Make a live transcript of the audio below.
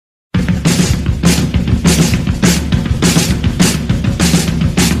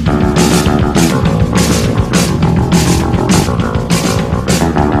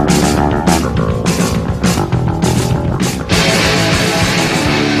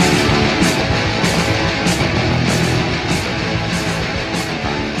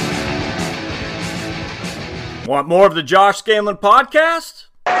Want more of the Josh Scanlon podcast?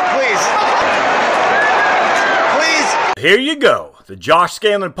 Please. Here you go. The Josh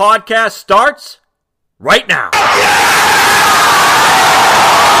Scanlon podcast starts right now.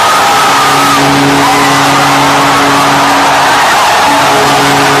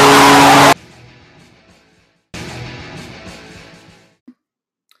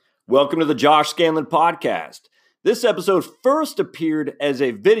 Welcome to the Josh Scanlon podcast. This episode first appeared as a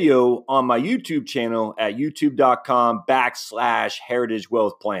video on my YouTube channel at youtube.com/Heritage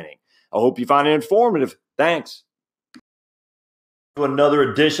Wealth Planning. I hope you find it informative. Thanks. To another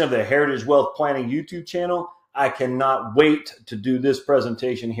edition of the Heritage Wealth Planning YouTube channel. I cannot wait to do this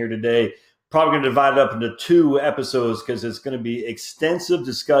presentation here today. Probably going to divide it up into two episodes because it's going to be extensive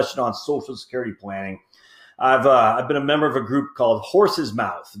discussion on Social Security planning. I've been a member of a group called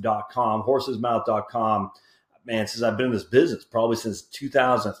horsesmouth.com, man, since I've been in this business, probably since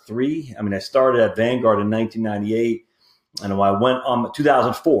 2003. I mean, I started at Vanguard in 1998, and I went on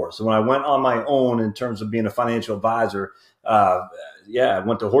 2004. So when I went on my own in terms of being a financial advisor, I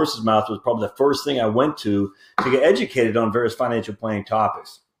went to Horse's Mouth. Was probably the first thing I went to get educated on various financial planning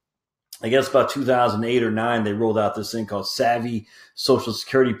topics. I guess about 2008 or 9, they rolled out this thing called Savvy Social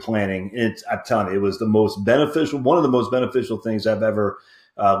Security Planning. I'm telling you, it was the most beneficial, one of the most beneficial things I've ever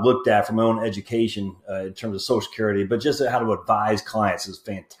looked at for my own education in terms of Social Security, but just how to advise clients is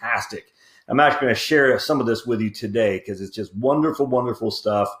fantastic. I'm actually going to share some of this with you today because it's just wonderful, wonderful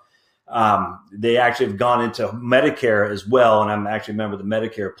stuff. They actually have gone into Medicare as well, and I'm actually a member of the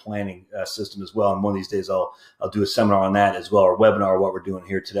Medicare planning system as well. And one of these days I'll do a seminar on that as well, or webinar, what we're doing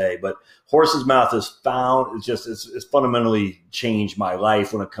here today. But Horse's Mouth is found, it's fundamentally changed my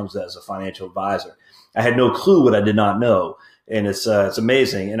life when it comes to as a financial advisor. I had no clue what I did not know. And it's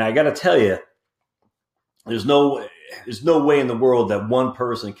amazing. And I got to tell you, there's no way in the world that one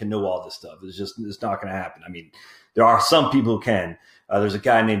person can know all this stuff. It's not going to happen. I mean, there are some people who can. There's a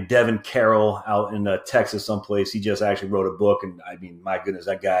guy named Devin Carroll out in Texas someplace. He just actually wrote a book. And I mean, my goodness,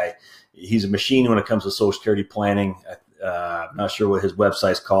 that guy, he's a machine when it comes to Social Security planning. I'm not sure what his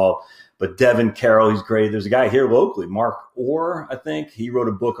website's called, but Devin Carroll, he's great. There's a guy here locally, Mark Orr, I think. He wrote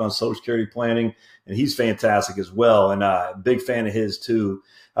a book on Social Security planning, and he's fantastic as well. And big fan of his too.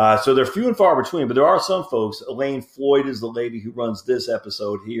 So they're few and far between, but there are some folks. Elaine Floyd is the lady who runs this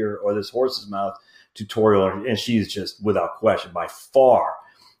episode here, or this Horse's Mouth tutorial, and she's just without question by far,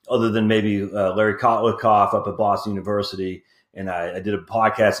 other than maybe Larry Kotlikoff up at Boston University. And I did a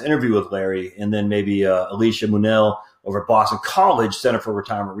podcast interview with Larry, and then maybe Alicia Munell over at Boston College Center for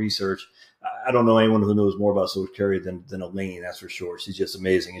Retirement Research. I don't know anyone who knows more about Social Security than Elaine, that's for sure. She's just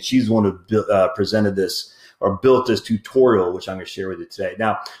amazing. And she's the one who presented this or built this tutorial, which I'm going to share with you today.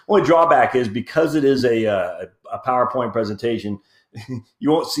 Now, only drawback is because it is a PowerPoint presentation, you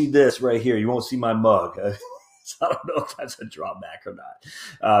won't see this right here. You won't see my mug. So I don't know if that's a drawback or not.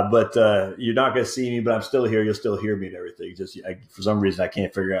 But you're not going to see me, but I'm still here. You'll still hear me and everything. For some reason, I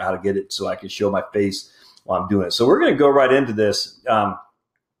can't figure out how to get it so I can show my face while I'm doing it. So we're going to go right into this.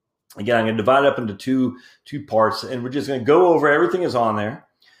 Again, I'm going to divide it up into two parts, and we're just going to go over everything is on there.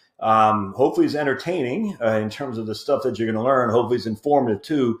 Hopefully it's entertaining in terms of the stuff that you're going to learn. Hopefully it's informative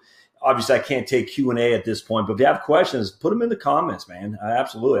too. Obviously, I can't take Q&A at this point, but if you have questions, put them in the comments, man.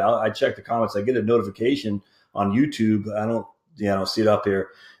 Absolutely. I check the comments. I get a notification on YouTube. I don't see it up here.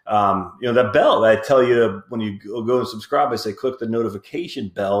 That bell that I tell you to, when you go and subscribe, I say, click the notification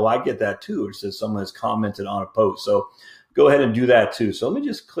bell. I get that too. It says someone has commented on a post. So go ahead and do that too. So let me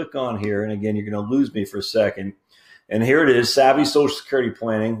just click on here. And again, you're going to lose me for a second. And here it is, Savvy Social Security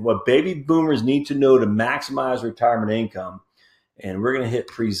Planning, what baby boomers need to know to maximize retirement income. And we're going to hit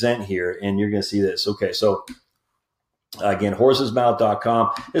present here, and you're going to see this. Okay, so again, horsesmouth.com.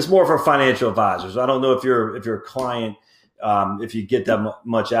 It's more for financial advisors. I don't know if you're a client, if you get that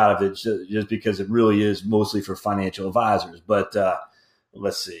much out of it, just because it really is mostly for financial advisors. But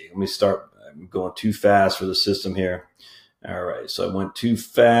let's see. Let me start. I'm going too fast for the system here. All right, so I went too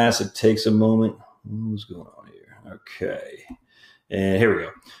fast. It takes a moment. What's going on here? Okay. And here we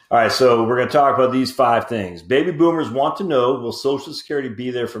go. All right, so we're going to talk about these 5 things. Baby boomers want to know, will Social Security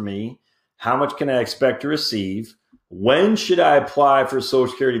be there for me? How much can I expect to receive? When should I apply for Social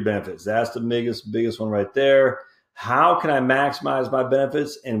Security benefits? That's the biggest one right there. How can I maximize my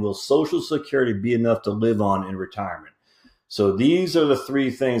benefits? And will Social Security be enough to live on in retirement? So these are the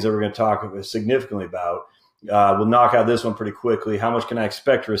 3 things that we're going to talk significantly about. We'll knock out this one pretty quickly. How much can I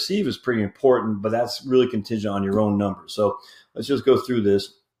expect to receive is pretty important, but that's really contingent on your own numbers. So let's just go through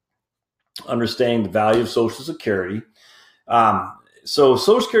this. Understanding the value of Social Security. So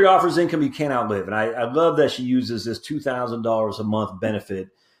Social Security offers income you can't outlive. And I love that she uses this $2,000 a month benefit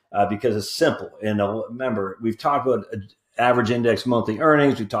because it's simple. And remember, we've talked about average index monthly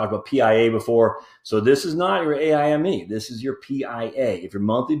earnings. We talked about PIA before. So this is not your AIME. This is your PIA. If your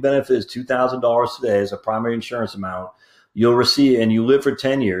monthly benefit is $2,000 today as a primary insurance amount, you'll receive, and you live for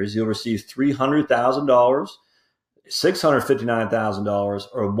 10 years, you'll receive $300,000, $659,000,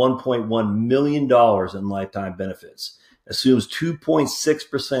 or $1.1 million in lifetime benefits. Assumes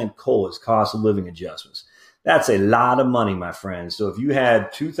 2.6% COLAs, cost of living adjustments. That's a lot of money, my friends. So if you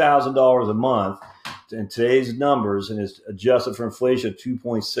had $2,000 a month in today's numbers and is adjusted for inflation of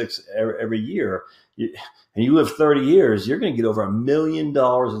 2.6 every year, and you live 30 years, you're going to get over $1 million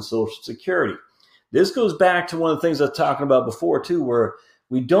in Social Security. This goes back to one of the things I was talking about before too, where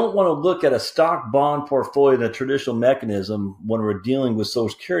we don't want to look at a stock bond portfolio in a traditional mechanism when we're dealing with Social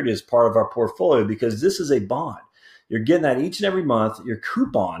Security as part of our portfolio, because this is a bond. You're getting that each and every month. Your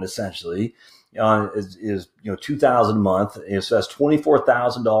coupon essentially is $2,000 a month. So that's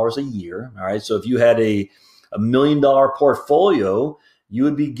 $24,000 a year. All right. So if you had a $1 million portfolio, you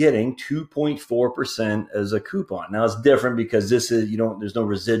would be getting 2.4% as a coupon. Now it's different because this is, there's no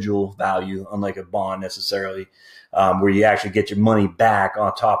residual value, unlike a bond necessarily, where you actually get your money back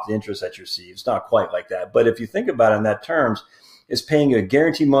on top of the interest that you receive. It's not quite like that. But if you think about it in that terms, it's paying you a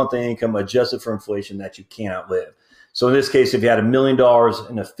guaranteed monthly income adjusted for inflation that you can't outlive. So in this case, if you had $1 million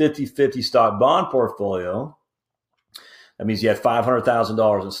in a 50-50 stock bond portfolio, that means you had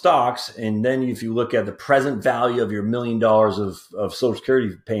 $500,000 in stocks. And then if you look at the present value of your $1 million of Social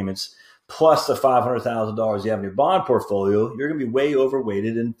Security payments, plus the $500,000 you have in your bond portfolio, you're going to be way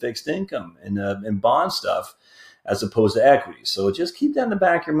overweighted in fixed income and bond stuff as opposed to equity. So just keep that in the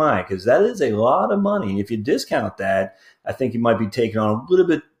back of your mind, because that is a lot of money. And if you discount that, I think you might be taking on a little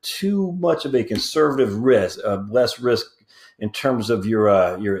bit too much of a conservative risk, less risk in terms of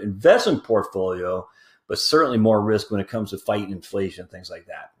your investment portfolio, but certainly more risk when it comes to fighting inflation, things like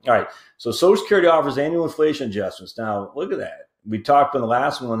that. All right. So Social Security offers annual inflation adjustments. Now, look at that. We talked in the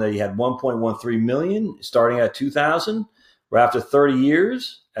last one that you had 1.13 million starting at 2000, where after 30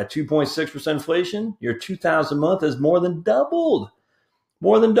 years at 2.6% inflation, your 2000 a month has more than doubled.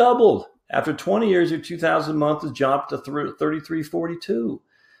 More than doubled. After 20 years, your 2000 a month has jumped to 3342.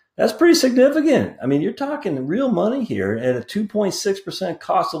 That's pretty significant. I mean, you're talking real money here at a 2.6%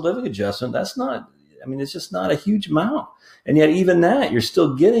 cost of living adjustment. That's not, it's just not a huge amount. And yet even that, you're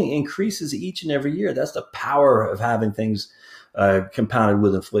still getting increases each and every year. That's the power of having things compounded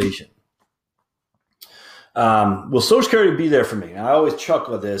with inflation. Will Social Security be there for me? Now, I always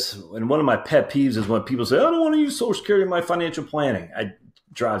chuckle at this. And one of my pet peeves is when people say, I don't want to use Social Security in my financial planning. It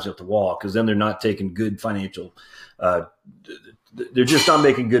drives you up the wall, because then they're not taking good financial they're just not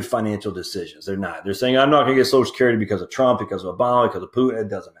making good financial decisions. They're not. They're saying, I'm not going to get Social Security because of Trump, because of Obama, because of Putin. It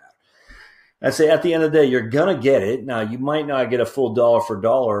doesn't matter. I say at the end of the day, you're going to get it. Now, you might not get a full dollar for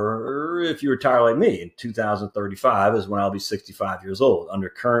dollar if you retire like me. In 2035 is when I'll be 65 years old. Under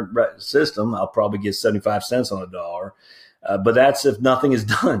current system, I'll probably get 75 cents on the dollar. But that's if nothing is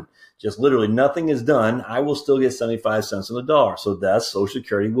done. Just literally nothing is done, I will still get 75 cents on the dollar. So that's Social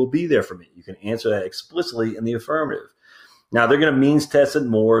Security will be there for me. You can answer that explicitly in the affirmative. Now, they're going to means test it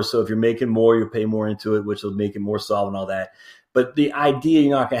more. So if you're making more, you'll pay more into it, which will make it more solid and all that. But the idea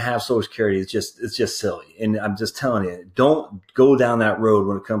you're not going to have Social Security is just silly. And I'm just telling you, don't go down that road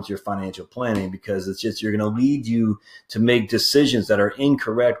when it comes to your financial planning, because you're going to lead you to make decisions that are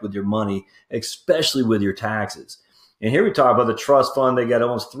incorrect with your money, especially with your taxes. And here we talk about the trust fund. They got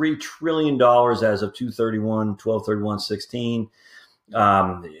almost $3 trillion as of 12/31/16.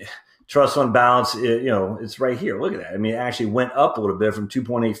 Trust fund balance, it's right here. Look at that. It actually went up a little bit from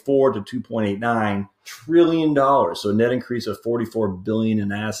 2.84 to 2.89 trillion dollars. So a net increase of 44 billion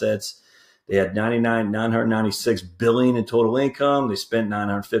in assets. They had 996 billion in total income. They spent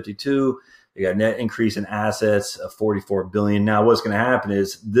 952. They got a net increase in assets of 44 billion. Now, what's going to happen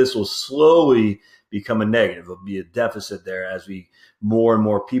is this will slowly become a negative. It'll be a deficit there as more and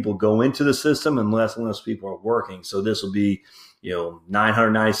more people go into the system and less people are working. So this will be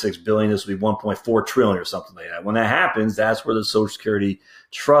 996 billion. This will be 1.4 trillion or something like that. When that happens, that's where the Social Security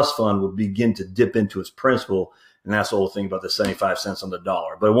Trust Fund will begin to dip into its principal. And that's the whole thing about the 75 cents on the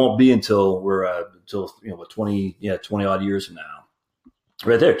dollar. But it won't be until we're 20 odd years from now.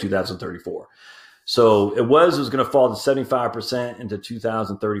 Right there, 2034. So it was going to fall to 75% into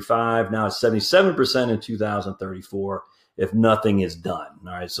 2035. Now it's 77% in 2034 if nothing is done.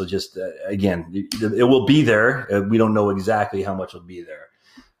 All right. So just, again, it will be there. We don't know exactly how much will be there.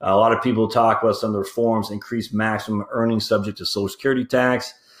 A lot of people talk about some of the reforms, increased maximum earnings subject to Social Security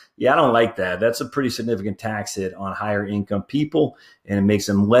tax. Yeah, I don't like that. That's a pretty significant tax hit on higher income people, and it makes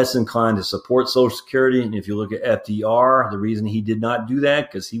them less inclined to support Social Security. And if you look at FDR, the reason he did not do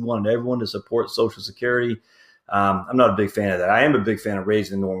that because he wanted everyone to support Social Security. I'm not a big fan of that. I am a big fan of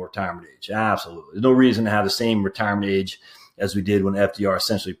raising the normal retirement age. Absolutely. There's no reason to have the same retirement age as we did when FDR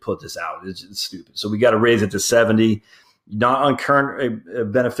essentially put this out. It's stupid. So we got to raise it to 70. Not on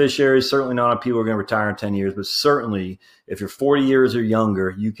current beneficiaries, certainly not on people who are going to retire in 10 years, but certainly if you're 40 years or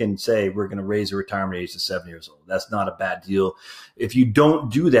younger, you can say we're going to raise the retirement age to 7 years old. That's not a bad deal. If you don't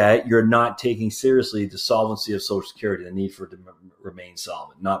do that, you're not taking seriously the solvency of Social Security, the need for it to remain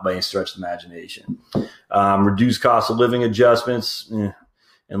solvent, not by any stretch of imagination. Reduce cost of living adjustments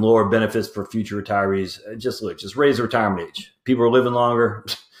and lower benefits for future retirees. Just raise the retirement age. People are living longer.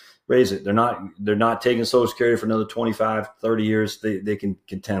 Raise it. They're not taking Social Security for another 25, 30 years. They can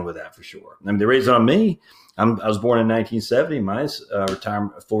contend with that for sure. I mean, they raised it on me. I was born in 1970. My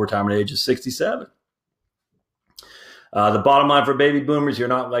full retirement age is 67. The bottom line for baby boomers, you're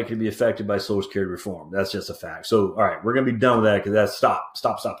not likely to be affected by Social Security reform. That's just a fact. So, all right, we're going to be done with that because that's stop.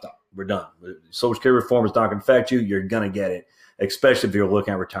 We're done. Social Security reform is not going to affect you. You're going to get it, especially if you're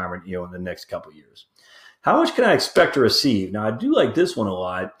looking at retirement, in the next couple of years. How much can I expect to receive? Now, I do like this one a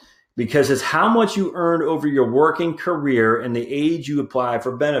lot because it's how much you earned over your working career and the age you apply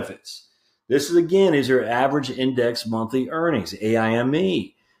for benefits. This is your average index monthly earnings,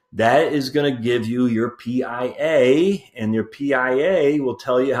 AIME. That is going to give you your PIA, and your PIA will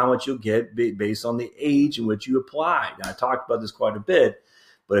tell you how much you'll get based on the age in which you applied. Now, I talked about this quite a bit,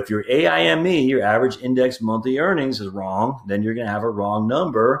 but if your AIME, your average index monthly earnings, is wrong, then you're going to have a wrong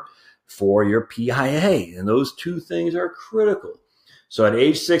number for your PIA, and those two things are critical. So at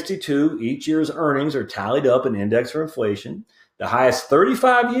age 62, each year's earnings are tallied up and indexed for inflation. The highest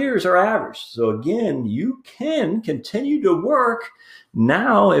 35 years are averaged. So again, you can continue to work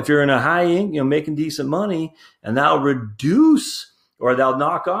now if you're in a high income, making decent money, and that'll reduce or they'll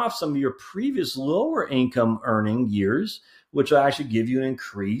knock off some of your previous lower income earning years, which will actually give you an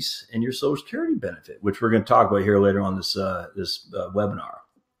increase in your Social Security benefit, which we're going to talk about here later on this webinar.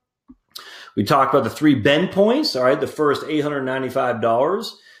 We talked about the 3 bend points. All right, the first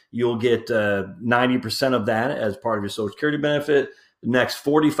 $895, you'll get 90% of that as part of your Social Security benefit. The next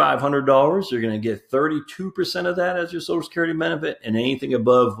 $4,500, you're going to get 32% of that as your Social Security benefit, and anything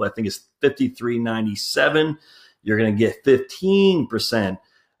above, I think it's $5,397, you're going to get 15%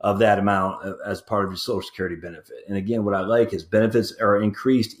 of that amount as part of your Social Security benefit. And again, what I like is benefits are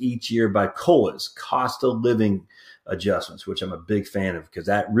increased each year by COLAs, cost of living adjustments, which I'm a big fan of because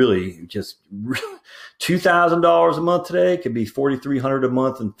that really just $2,000 a month today could be $4,300 a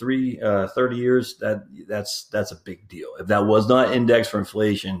month in 30 years. That's a big deal. If that was not indexed for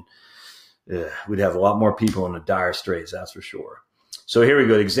inflation, we'd have a lot more people in the dire straits. That's for sure. So here we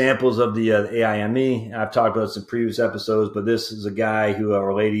go. Examples of the AIME. I've talked about this in previous episodes, but this is a guy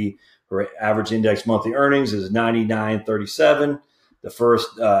or lady, her average index monthly earnings is $99.37. The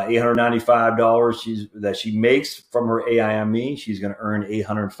first $895 that she makes from her AIME, she's going to earn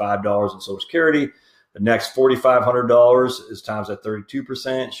 $805 in Social Security. The next $4,500 is times at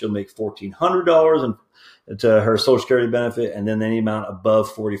 32%. She'll make $1,400 into her Social Security benefit, and then any amount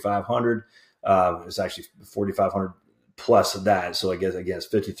above $4,500 is actually $4,500 plus that. So I guess again it's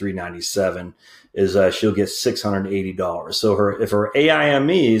 $5,397. Is she'll get $680. So if her AIME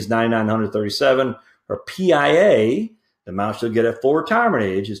is $9,937, her PIA, the amount she'll get at full retirement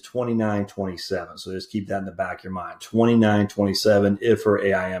age, is $2,927. So just keep that in the back of your mind. $2,927 if her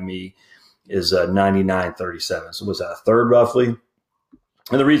AIME is $9,937. So what's that, a third roughly?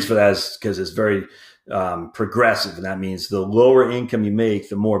 And the reason for that is because it's very progressive, and that means the lower income you make,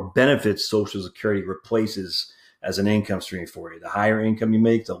 the more benefits Social Security replaces as an income stream for you. The higher income you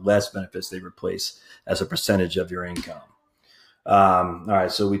make, the less benefits they replace as a percentage of your income. All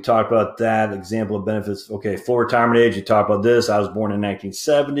right, so we talked about that example of benefits. Okay, full retirement age, you talked about this. I was born in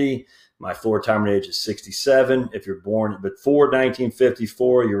 1970. My full retirement age is 67. If you're born before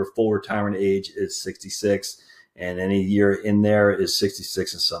 1954, your full retirement age is 66, and any year in there is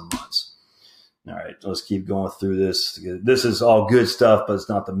 66 and some months. All right, let's keep going through this. This is all good stuff, but it's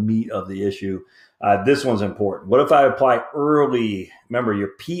not the meat of the issue. This one's important. What if I apply early? Remember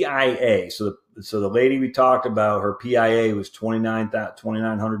your PIA. So the lady we talked about, her PIA was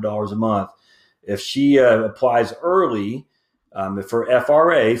 $2,900 a month. If she applies early, if her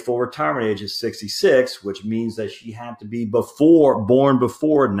FRA, full retirement age, is 66, which means that she had to be born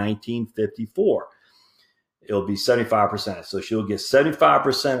before 1954, it'll be 75%. So she'll get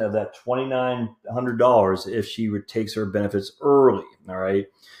 75% of that $2,900 if she takes her benefits early. All right.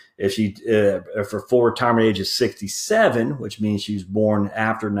 If her full retirement age is 67, which means she was born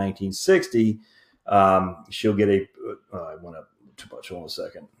after 1960, she'll get I went up too much. Hold on a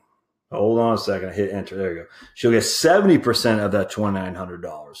second. Hold on a second. I hit enter. There you go. She'll get 70% of that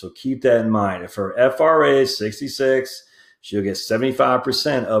 $2,900. So keep that in mind. If her FRA is 66, she'll get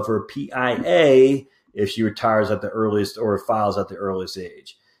 75% of her PIA if she retires at the earliest or files at the earliest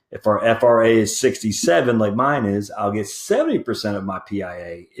age. If our FRA is 67, like mine is, I'll get 70% of my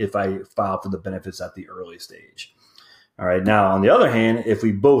PIA if I file for the benefits at the earliest age. All right. Now, on the other hand, if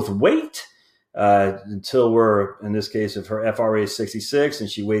we both wait until we're, in this case, if her FRA is 66 and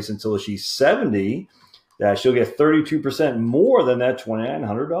she waits until she's 70, that she'll get 32% more than that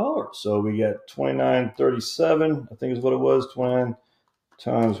 $2,900. So we get 2937, I think is what it was, 29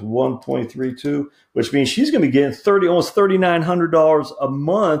 times 1.32, which means she's going to be getting almost $3,900 a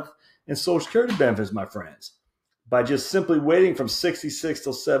month in Social Security benefits, my friends. By just simply waiting from 66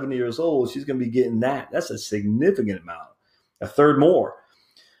 till 70 years old, she's going to be getting that. That's a significant amount, a third more.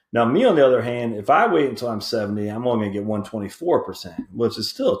 Now, me, on the other hand, if I wait until I'm 70, I'm only going to get 124%, which is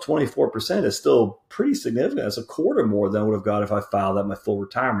still 24% is still pretty significant. That's a quarter more than I would have got if I filed at my full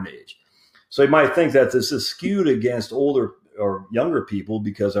retirement age. So you might think that this is skewed against older or younger people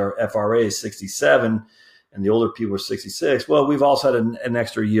because our FRA is 67 and the older people are 66. Well, we've also had an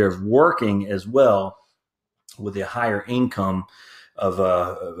extra year of working as well with a higher income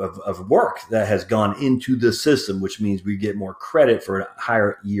of work that has gone into the system, which means we get more credit for a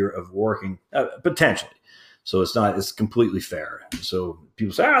higher year of working, potentially. So it's completely fair. So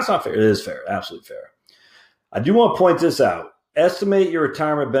people say, it's not fair. It is fair. Absolutely fair. I do want to point this out. Estimate your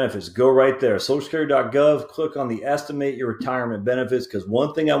retirement benefits. Go right there. SocialSecurity.gov. Click on the estimate your retirement benefits, because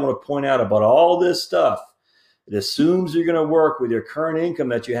one thing I want to point out about all this stuff, it assumes you're going to work with your current income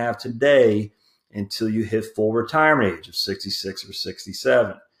that you have today until you hit full retirement age of 66 or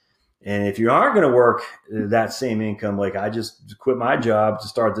 67. And if you aren't going to work that same income, like I just quit my job to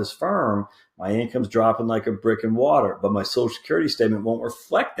start this firm, my income's dropping like a brick in water, but my Social Security statement won't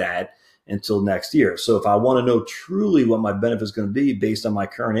reflect that until next year. So if I want to know truly what my benefit is going to be based on my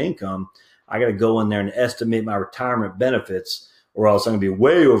current income, I got to go in there and estimate my retirement benefits, or else I'm going to be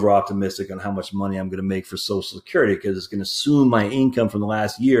way over optimistic on how much money I'm going to make for Social Security, because it's going to assume my income from the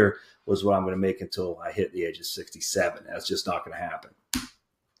last year was what I'm going to make until I hit the age of 67. That's just not going to happen.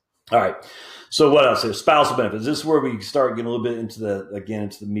 All right. So what else? There's spousal benefits. This is where we start getting a little bit into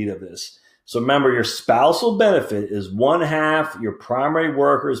the meat of this. So remember, your spousal benefit is 1/2 your primary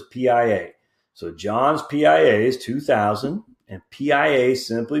worker's PIA. So John's PIA is $2,000, and PIA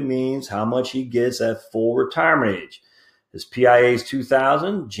simply means how much he gets at full retirement age. His PIA is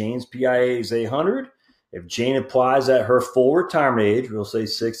 $2,000. Jane's PIA is $800. If Jane applies at her full retirement age, we'll say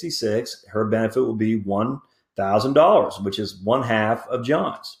 66, her benefit will be $1,000, which is 1/2 of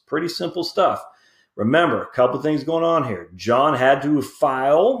John's. Pretty simple stuff. Remember, a couple things going on here. John had to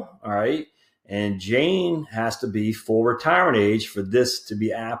file, all right, and Jane has to be full retirement age for this to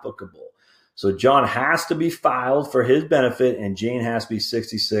be applicable. So John has to be filed for his benefit, and Jane has to be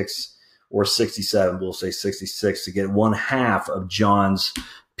 66 or 67. We'll say 66 to get 1/2 of John's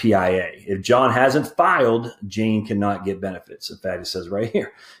PIA. If John hasn't filed, Jane cannot get benefits. In fact, it says right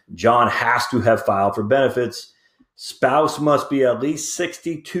here, John has to have filed for benefits. Spouse must be at least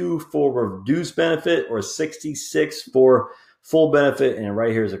 62 for reduced benefit or 66 for full benefit. And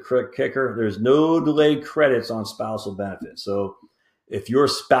right here is a kicker. There's no delayed credits on spousal benefits. So if your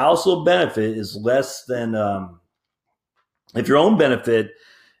spousal benefit is less than, if your own benefit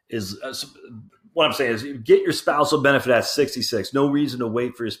is, what I'm saying is get your spousal benefit at 66. No reason to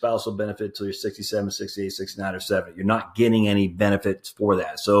wait for your spousal benefit until you're 67, 68, 69, or 70. You're not getting any benefits for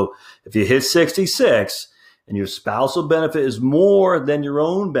that. So if you hit 66 and your spousal benefit is more than your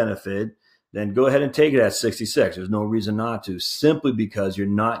own benefit, then go ahead and take it at 66. There's no reason not to, simply because you're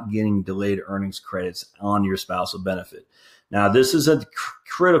not getting delayed earnings credits on your spousal benefit. Now, this is a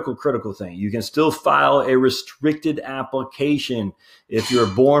critical thing. You can still file a restricted application if you're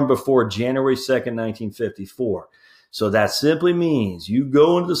born before January 2nd, 1954. So that simply means you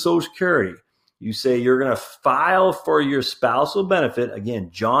go into the Social Security, you say you're going to file for your spousal benefit. Again,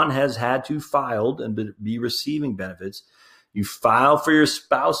 John has had to file and be receiving benefits. You file for your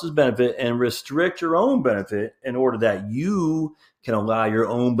spouse's benefit and restrict your own benefit in order that you can allow your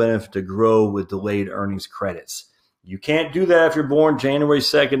own benefit to grow with delayed earnings credits. You can't do that if you're born January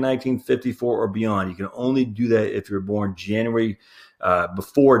 2nd, 1954 or beyond. You can only do that if you're born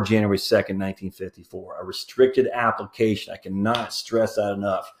before January 2nd, 1954. A restricted application. I cannot stress that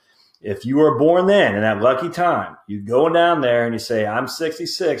enough. If you were born then, in that lucky time, you go down there and you say, I'm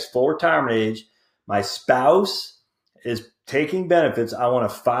 66, full retirement age. My spouse is taking benefits, I want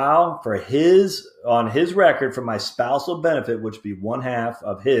to file for on his record for my spousal benefit, which would be 1/2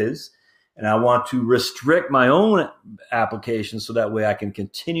 of his. And I want to restrict my own application so that way I can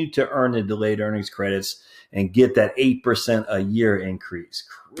continue to earn the delayed earnings credits and get that 8% a year increase.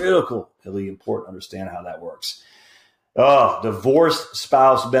 Critically important to understand how that works. Oh, divorced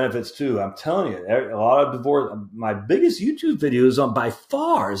spouse benefits too. I'm telling you, a lot of divorce. My biggest YouTube video is by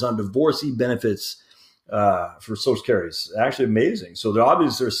far on divorcee benefits for Social Security. It's actually amazing. So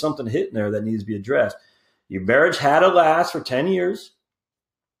obviously there's something hitting there that needs to be addressed. Your marriage had to last for 10 years.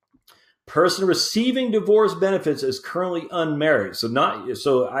 Person receiving divorce benefits is currently unmarried.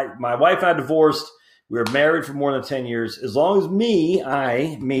 My wife and I divorced. We were married for more than 10 years. As long as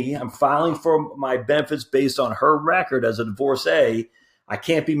I'm filing for my benefits based on her record as a divorcee, I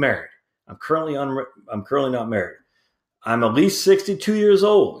can't be married. I'm currently not married. I'm at least 62 years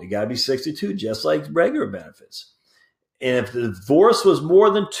old. You got to be 62, just like regular benefits. And if the divorce was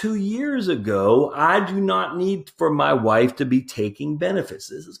more than 2 years ago, I do not need for my wife to be taking benefits.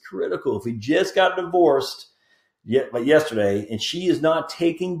 This is critical. If we just got divorced yesterday and she is not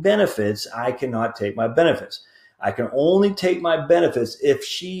taking benefits, I cannot take my benefits. I can only take my benefits if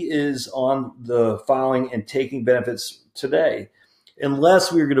she is on the filing and taking benefits today,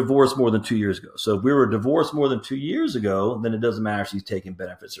 unless we were divorced more than 2 years ago. So if we were divorced more than 2 years ago, then it doesn't matter if she's taking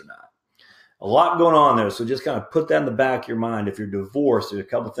benefits or not. A lot going on there. So just kind of put that in the back of your mind. If you're divorced, there's a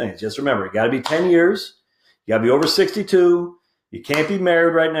couple of things. Just remember, it got to be 10 years. You got to be over 62. You can't be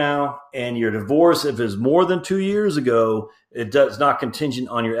married right now. And your divorce, if it's more than 2 years ago, it's not contingent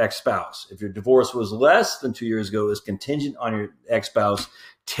on your ex-spouse. If your divorce was less than 2 years ago, it's contingent on your ex-spouse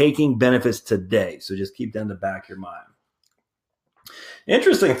taking benefits today. So just keep that in the back of your mind.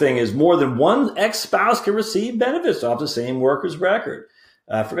 Interesting thing is more than one ex-spouse can receive benefits off the same worker's record.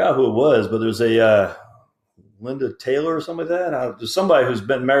 I forgot who it was, but there's a Linda Taylor or something like that. There's somebody who's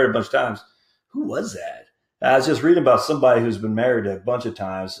been married a bunch of times. Who was that? I was just reading about somebody who's been married a bunch of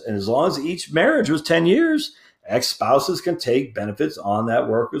times. And as long as each marriage was 10 years, ex-spouses can take benefits on that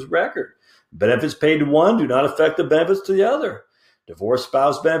worker's record. Benefits paid to one do not affect the benefits to the other. Divorced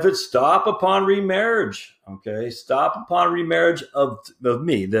spouse benefits stop upon remarriage. Okay, stop upon remarriage of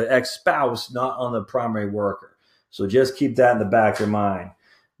me, the ex-spouse, not on the primary worker. So just keep that in the back of your mind.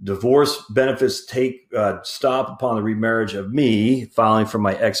 Divorce benefits stop upon the remarriage of me filing for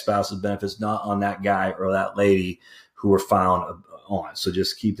my ex-spouse's benefits, not on that guy or that lady who were found on. So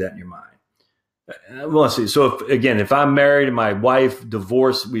just keep that in your mind. Well, let's see. So if I'm married and my wife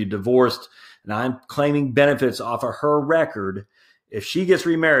we divorced, and I'm claiming benefits off of her record, if she gets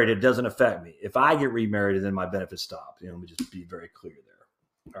remarried, it doesn't affect me. If I get remarried, then my benefits stop. Let me just be very clear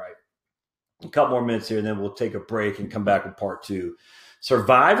there. All right. A couple more minutes here, and then we'll take a break and come back with part 2.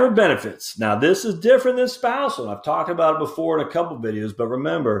 Survivor benefits. Now, this is different than spousal. I've talked about it before in a couple of videos, but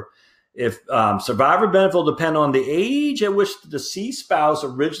remember, if survivor benefit will depend on the age at which the deceased spouse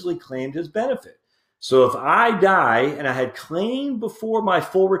originally claimed his benefit. So if I die and I had claimed before my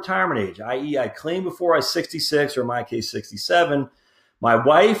full retirement age, i.e. I claimed before I was 66, or in my case 67, my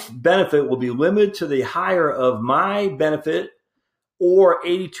wife's benefit will be limited to the higher of my benefit or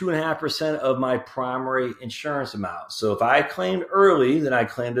 82.5% of my primary insurance amount. So if I claimed early, then I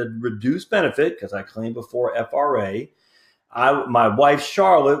claimed a reduced benefit because I claimed before FRA. My wife,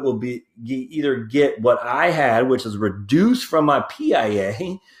 Charlotte, will either get what I had, which is reduced from my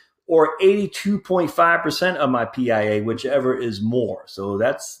PIA, or 82.5% of my PIA, whichever is more. So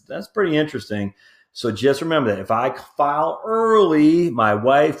that's pretty interesting. So just remember that if I file early, my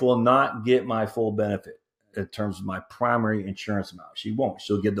wife will not get my full benefit in terms of my primary insurance amount. She won't.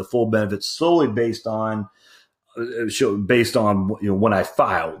 She'll get the full benefit solely based on when I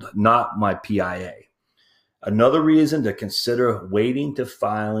filed, not my PIA. Another reason to consider waiting to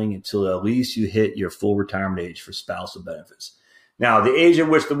filing until at least you hit your full retirement age for spousal benefits. Now, the age at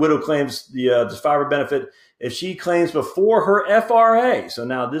which the widow claims the survivor benefit, if she claims before her FRA, so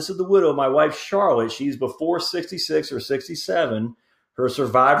now this is the widow, my wife Charlotte, she's before 66 or 67, her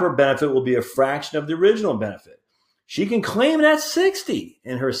survivor benefit will be a fraction of the original benefit. She can claim it at 60,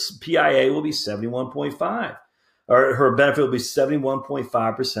 and her PIA will be 71.5, or her benefit will be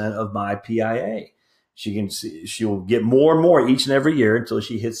 71.5% of my PIA. She'll get more and more each and every year until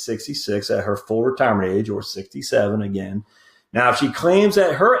she hits 66 at her full retirement age, or 67 again. Now, if she claims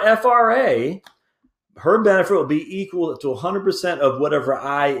that her FRA, her benefit will be equal to 100% of whatever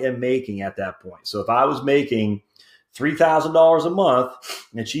I am making at that point. So if I was making $3,000 a month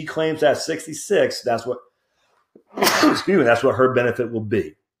and she claims that 66, that's what her benefit will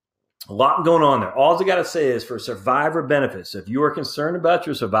be. A lot going on there. All I got to say is for survivor benefits, if you are concerned about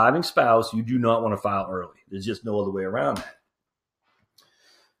your surviving spouse, you do not want to file early. There's just no other way around that.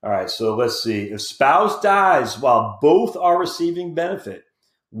 All right, so let's see. If spouse dies while both are receiving benefit,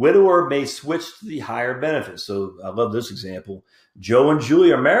 widower may switch to the higher benefit. So I love this example. Joe and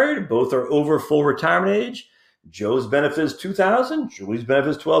Julie are married. Both are over full retirement age. Joe's benefit is $2,000. Julie's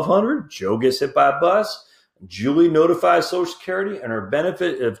benefit is $1,200. Joe gets hit by a bus. Julie notifies Social Security, and her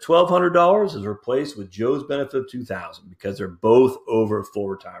benefit of $1,200 is replaced with Joe's benefit of $2,000 because they're both over full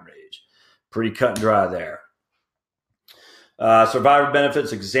retirement age. Pretty cut and dry there. Survivor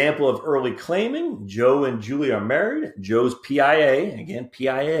benefits, example of early claiming. Joe and Julie are married. Joe's PIA, again,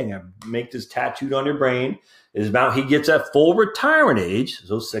 PIA, I'm going to make this tattooed on your brain, is about he gets at full retirement age,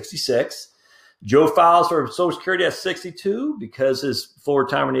 so 66. Joe files for Social Security at 62 because his full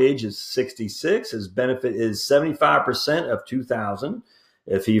retirement age is 66. His benefit is 75% of $2,000.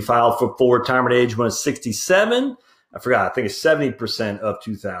 If he filed for full retirement age when it's 67, I forgot, I think it's 70% of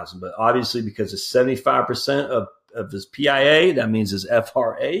 $2,000. But obviously, because it's 75% of his PIA, that means his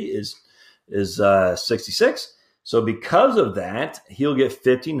FRA is 66. So because of that, he'll get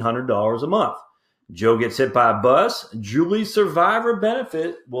 $1,500 a month. Joe gets hit by a bus. Julie's survivor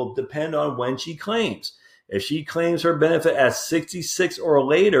benefit will depend on when she claims. If she claims her benefit at 66 or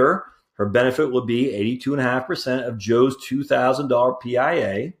later, her benefit will be 82.5% of Joe's $2,000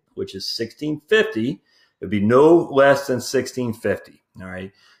 PIA, which is $1,650. It would be no less than $1,650. All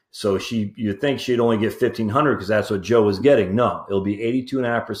right. So you'd think she'd only get $1,500 because that's what Joe was getting. No, it'll be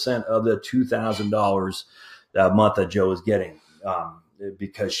 82.5% of the $2,000 a month that Joe is getting.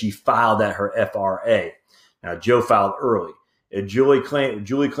 Because she filed at her FRA. Now, Joe filed early. If Julie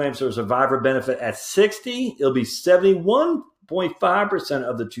claims her survivor benefit at 60, it'll be 71.5%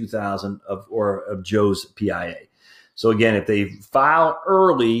 of the $2,000 of Joe's PIA. So again, if they file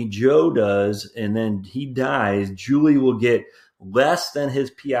early, Joe does, and then he dies, Julie will get less than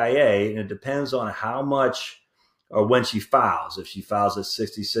his PIA, and it depends on how much or when she files. If she files at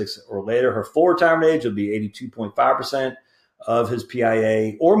 66 or later, her full retirement age will be 82.5% of his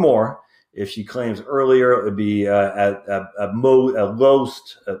PIA or more. If she claims earlier, it would be the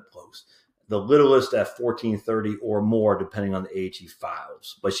littlest at 1430 or more, depending on the age he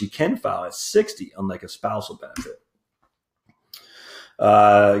files. But she can file at 60, unlike a spousal benefit.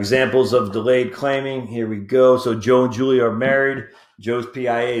 Examples of delayed claiming. Here we go. So Joe and Julie are married. Joe's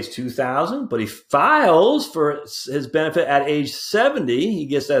PIA is $2,000, but he files for his benefit at age 70. He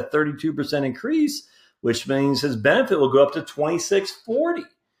gets that 32% increase, which means his benefit will go up to $2,640.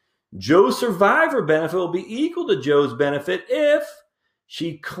 Joe's survivor benefit will be equal to Joe's benefit if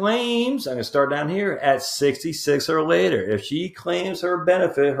she claims, I'm going to start down here, at 66 or later. If she claims her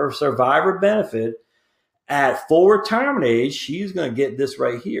benefit, her survivor benefit, at full retirement age, she's going to get this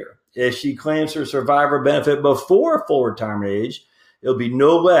right here. If she claims her survivor benefit before full retirement age, it'll be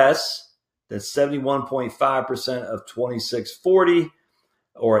no less than 71.5% of $2,640.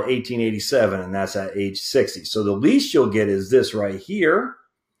 or 1887, and that's at age 60. So the least you'll get is this right here.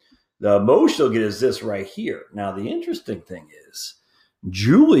 The most you'll get is this right here. Now, the interesting thing is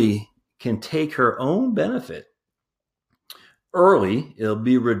Julie can take her own benefit early. It'll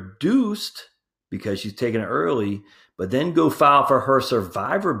be reduced because she's taking it early, but then go file for her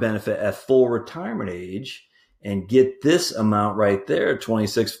survivor benefit at full retirement age and get this amount right there,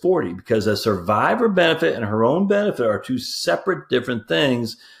 $2,640, because a survivor benefit and her own benefit are two separate different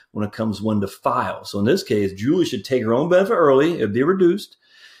things when it comes when to file. So in this case, Julie should take her own benefit early, it'd be reduced,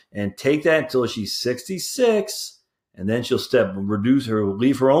 and take that until she's 66, and then she'll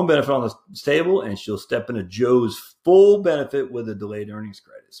leave her own benefit on the table, and she'll step into Joe's full benefit with a delayed earnings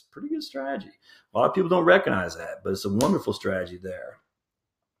credit. It's a pretty good strategy. A lot of people don't recognize that, but it's a wonderful strategy there.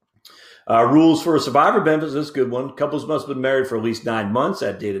 Rules for survivor benefits, this is a good one. Couples must have been married for at least 9 months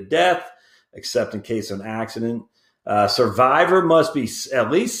at date of death, except in case of an accident. Survivor must be at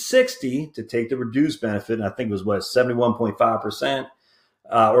least 60 to take the reduced benefit. And I think it was 71.5%,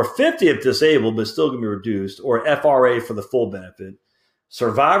 or 50 if disabled, but still going to be reduced, or FRA for the full benefit.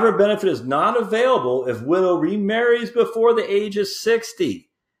 Survivor benefit is not available if widow remarries before the age of 60.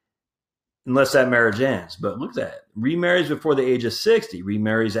 Unless that marriage ends. But look at that. Remarries before the age of 60.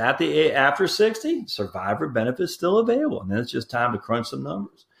 Remarries after 60. Survivor benefit is still available. And then it's just time to crunch some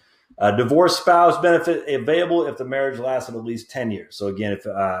numbers. Divorced spouse benefit available if the marriage lasted at least 10 years. So again, if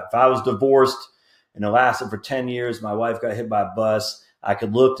I was divorced and it lasted for 10 years, my wife got hit by a bus, I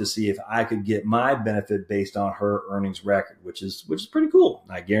could look to see if I could get my benefit based on her earnings record, which is pretty cool.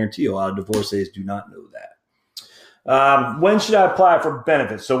 I guarantee you a lot of divorcees do not know that. When should I apply for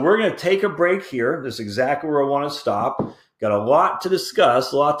benefits? So we're going to take a break here. This is exactly where I want to stop. Got a lot to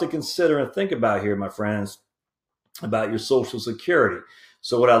discuss, a lot to consider and think about here, my friends, about your Social Security.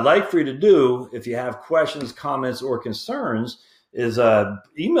 So what I'd like for you to do, if you have questions, comments, or concerns, is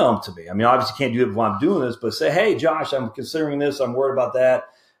email them to me. I mean, obviously can't do it while I'm doing this, but say, hey, Josh, I'm considering this. I'm worried about that.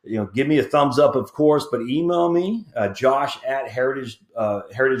 Give me a thumbs up, of course, but email me, Josh at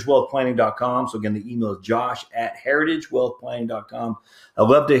heritagewealthplanning.com. So again, the email is Josh at heritagewealthplanning.com. I'd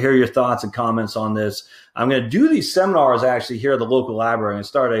love to hear your thoughts and comments on this. I'm going to do these seminars actually here at the local library and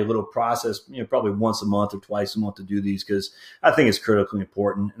start a little process, probably once a month or twice a month to do these because I think it's critically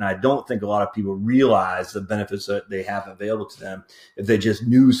important. And I don't think a lot of people realize the benefits that they have available to them if they just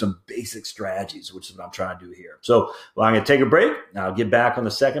knew some basic strategies, which is what I'm trying to do here. So I'm going to take a break. I'll get back on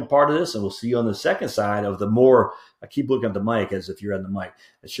the second part of this and we'll see you on the second side of the more, I keep looking at the mic as if you're on the mic.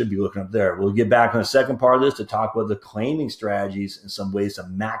 I should be looking up there. We'll get back on the second part of this to talk about the claiming strategies and some ways to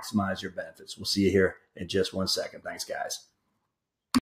maximize your benefits. We'll see you here in just 1 second. Thanks, guys.